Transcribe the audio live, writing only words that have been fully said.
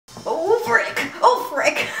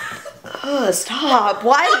Stop.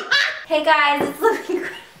 Why? Hey guys, it's LilyCredible.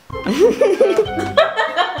 I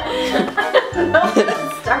don't know how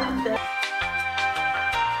to start this.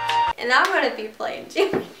 And I'm gonna be playing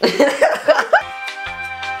Jimmy.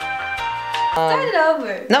 Start it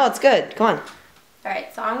over. No, it's good. Come on.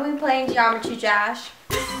 Alright, so I'm gonna be playing Geometry Dash.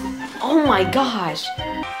 Oh my gosh.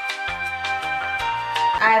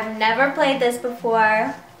 I've never played this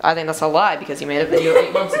before. I think that's a lie because you made a video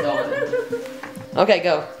 8 months ago. Okay,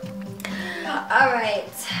 go. Alright,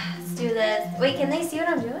 let's do this. Wait, can they see what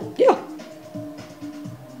I'm doing? Yeah.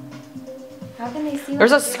 How can they see what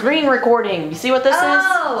There's I'm a screen recording. You see what this is?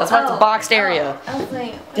 That's why it's a boxed area. I was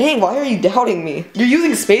like, Dang, why are you doubting me? You're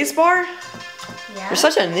using spacebar? yeah. You're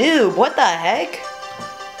such a noob. What the heck?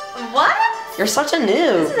 What? You're such a noob.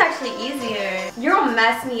 This is actually easier. You're gonna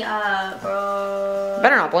mess me up, bro.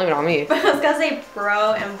 Better not blame it on me. I was gonna say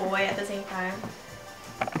bro and boy at the same time.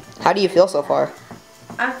 How do you feel so far?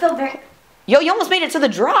 I feel very... Yo, you almost made it to the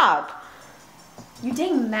drop. You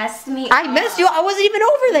didn't mess me I up. missed you. I wasn't even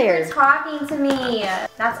over there. You're talking to me.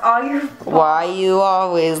 That's all your fault. Why you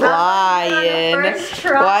always lying?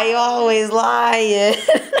 Why you always lying?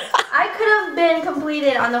 I could have been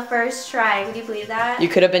completed on the first try. Could you believe that? You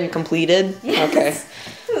could have been completed? Yes. Okay.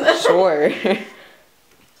 Sure.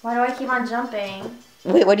 Why do I keep on jumping?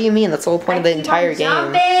 Wait, what do you mean? That's the whole point of the entire game.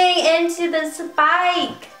 Jumping into the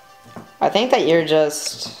spike. I think that you're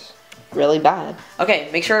just really bad. Okay,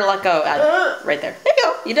 make sure to let go at right there. There you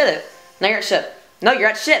go. You did it. Now you're at ship. No, you're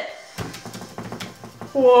at ship.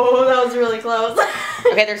 Whoa, that was really close.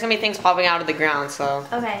 Okay, there's gonna be things popping out of the ground, so.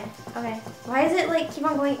 Okay, okay. Why is it like keep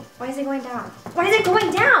on going? Why is it going down? Why is it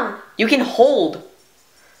going down? You can hold.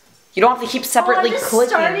 You don't have to keep separately it just clicking.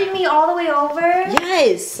 started me all the way over?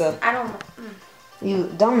 Yes. I don't know.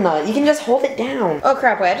 You dumb nut. You can just hold it down. Oh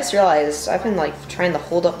crap, wait, I just realized I've been like trying to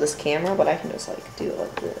hold up this camera, but I can just like do it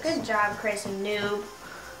like this. Good job, Chris, you noob.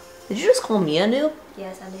 Did you just call me a noob?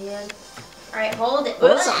 Yes, I did. Alright, hold it.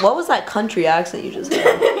 What was that country accent you just did?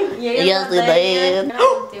 Yes, we did. I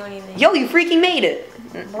don't do anything. Yo, you freaking made it.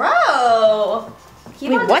 Bro!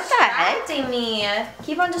 Keep Wait, on what the heck? distracting me.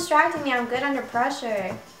 Keep on distracting me. I'm good under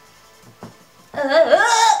pressure.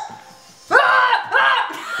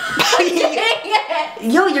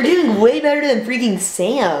 Yo, you're doing way better than freaking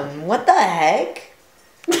Sam. What the heck?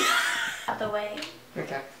 Out the way.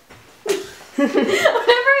 Okay. Whenever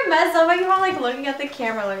I mess up, I keep on like looking at the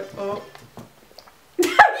camera like, oh.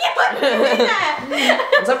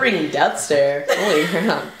 What's up freaking death stare? Holy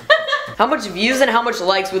crap. How much views and how much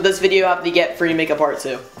likes would this video have to get for you to make a part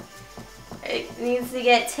 2? It needs to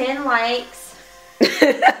get 10 likes.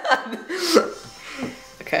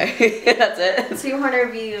 Okay, that's it.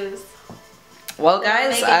 200 views. Well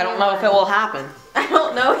guys, I don't know if it will happen. I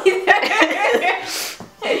don't know either.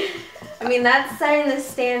 I mean, that's setting the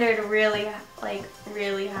standard really, like,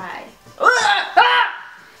 really high.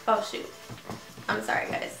 Oh shoot. I'm sorry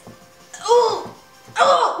guys. Oh!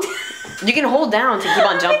 Oh! You can hold down to keep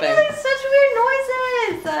on jumping. I'm making such weird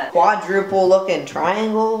noises. Quadruple looking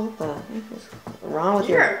triangle. What's wrong with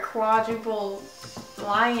You're a quadruple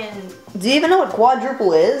lion. Do you even know what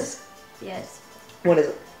quadruple is? Yes. What is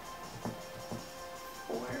it?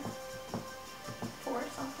 4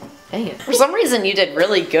 something. Dang it. For some reason you did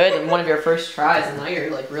really good in one of your first tries and now you're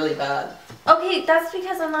like really bad. Okay, that's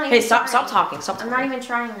because I'm not even Hey, stop trying. talking. Stop I'm talking. not even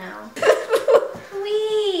trying now.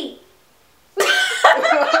 Wee! What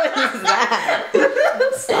is that?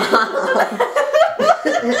 Stop.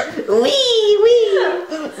 Wee.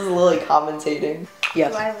 This is Lily commentating.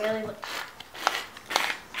 Yes. Do I really look?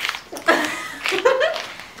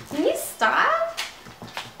 Can you stop?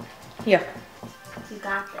 Yeah. You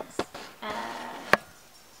got this.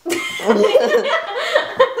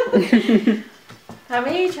 How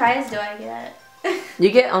many tries do I get? You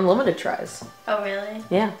get unlimited tries. Oh really?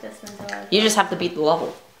 Yeah. Just until I... You just have to beat the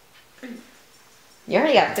level. You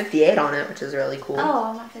already got 58 on it, which is really cool.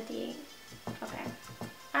 Oh, I'm at 58. Okay.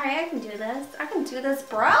 Alright, I can do this. I can do this,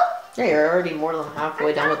 bro. Yeah, you're already more than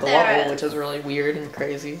halfway done with the level, which is really weird and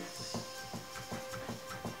crazy.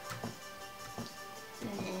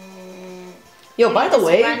 Yo, by the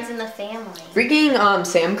way, runs in the family. freaking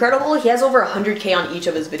LilyCredible, he has over 100K on each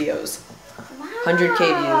of his videos. Wow. 100K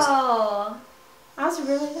views. That was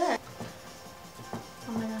really good.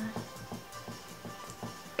 Oh my god.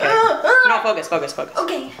 No, focus.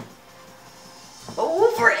 Okay.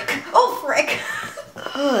 Oh frick! Oh frick!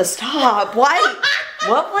 Stop. Why?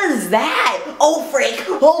 What was that? Oh frick.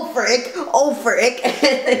 Like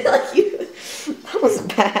that was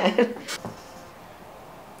bad.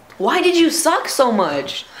 Why did you suck so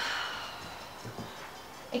much?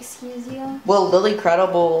 Excuse you? Will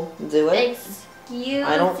LilyCredible do it? Excuse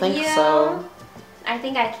I don't think so. I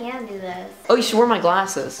think I can do this. Oh, you should wear my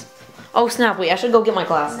glasses. Oh snap! Wait, I should go get my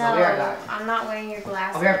glasses. No, I'll be right back. I'm not wearing your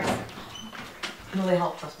glasses. I'll be right back. No, they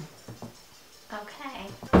help. Trust me. Okay.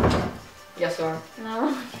 Yes, you are.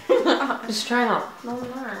 No. Just try them out. No, I'm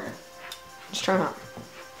not. Just try them out.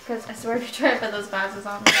 Because I swear if you try to put those glasses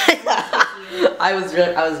on. I was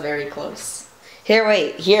very close. Here,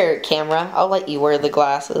 wait. Here, camera. I'll let you wear the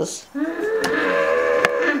glasses.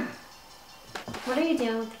 What are you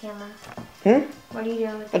doing with the camera? Hmm? What are you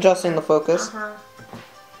doing with the Adjusting the focus. Uh-huh.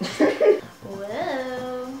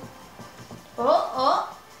 Whoa.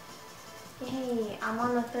 Oh. Hey, I'm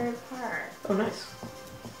on the third part. Oh, nice.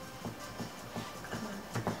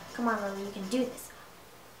 Come on, Lily, you can do this.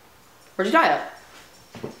 Where'd you die at?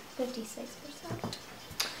 56%.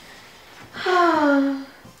 Oh,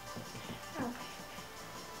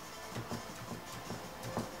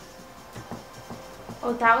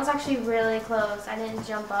 Oh, that was actually really close. I didn't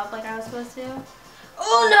jump up like I was supposed to.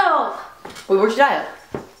 Oh no! wait, where'd you die at?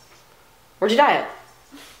 Where'd you die at?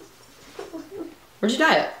 Where'd you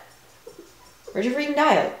die at? Where'd you freaking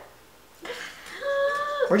die at?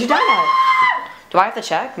 Where'd you die at? Do I have to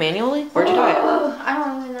check manually? Where'd you die at? I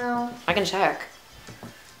don't even know. I can check.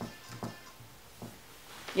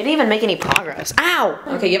 You didn't even make any progress. Ow!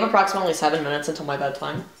 Okay, you have approximately 7 minutes until my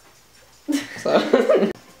bedtime. So.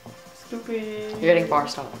 Stupid. You're getting far,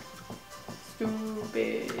 stop.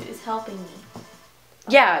 Stupid. It's helping me.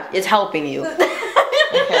 Yeah, it's helping you. Okay.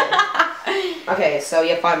 Okay, so you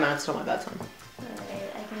have 5 minutes till my bedtime.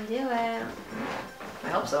 Alright, I can do it. I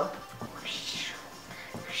hope so.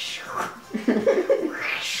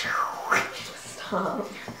 Stop.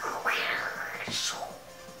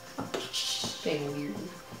 Being weird.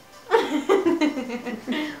 Okay.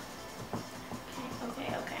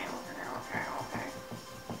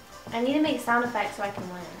 I need to make sound effects so I can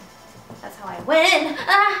win. That's how I win.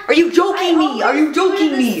 Ah! Are you joking me? Are you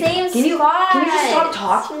joking me? Can you just stop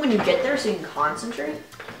talking when you get there so you can concentrate?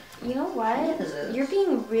 You know what? What is this? You're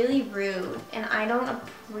being really rude, and I don't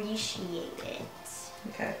appreciate it.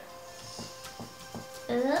 Okay.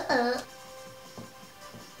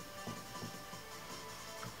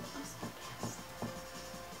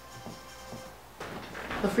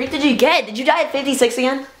 The freak did you get? Did you die at 56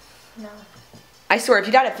 again? No. I swear, if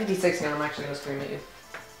you died at 56 again, I'm actually gonna scream at you.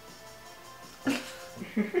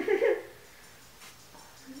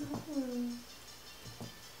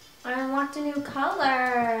 I unlocked a new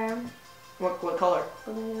color. What color?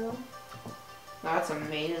 Blue. That's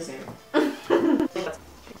amazing.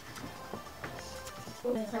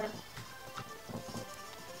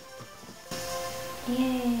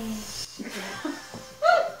 Yay.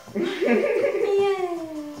 Yay.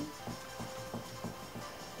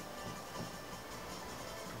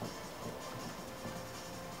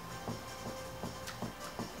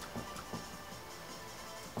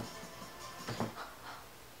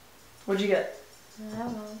 What'd you get? I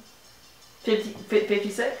don't know.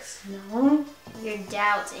 56? No. Your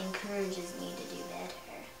doubt encourages me to do better.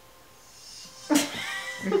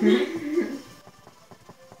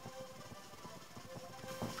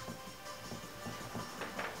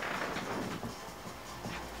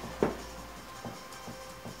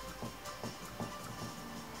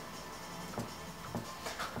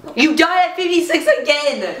 You died at 56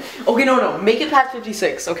 again! Okay, no. Make it past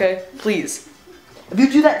 56, okay? Please. If you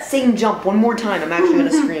do that same jump one more time, I'm actually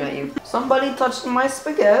gonna scream at you. Somebody touched my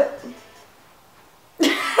spaghetti.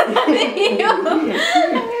 Let me look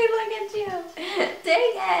at you.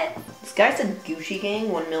 Dang it. This guy said Gucci Gang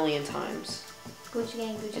 1 million times. Gucci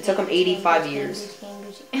gang, Gucci gang. It took him 85 years. Gucci gang,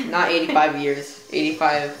 Gucci gang. Not 85 years.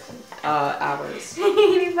 85 hours.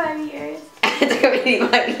 85 years. It took him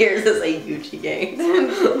 85 years to say Gucci Gang.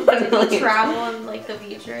 To travel in like the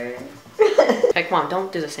future. Hey, come on, don't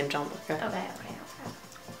do the same jump, okay? Okay.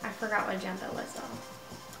 I forgot what jump it was though.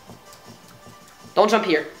 Don't jump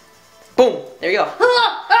here. Boom. There you go.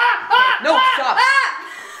 No, stop.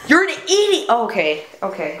 You're an idiot. Oh, okay.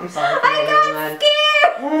 I'm sorry. I got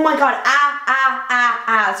scared. Oh my god.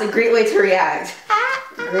 It's a great way to react.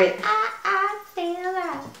 Great. Feel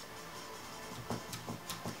that.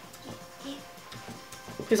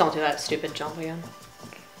 Please don't do that stupid jump again.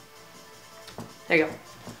 There you go.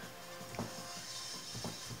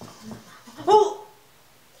 Oh!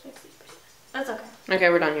 That's okay. Okay,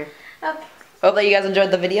 we're done here. Okay. Hope that you guys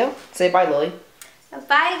enjoyed the video. Say bye, Lily.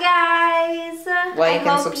 Bye, guys. Like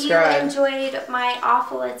and subscribe. I hope you enjoyed my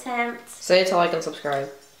awful attempt. Say it to like and subscribe.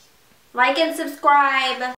 Like and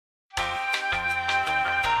subscribe.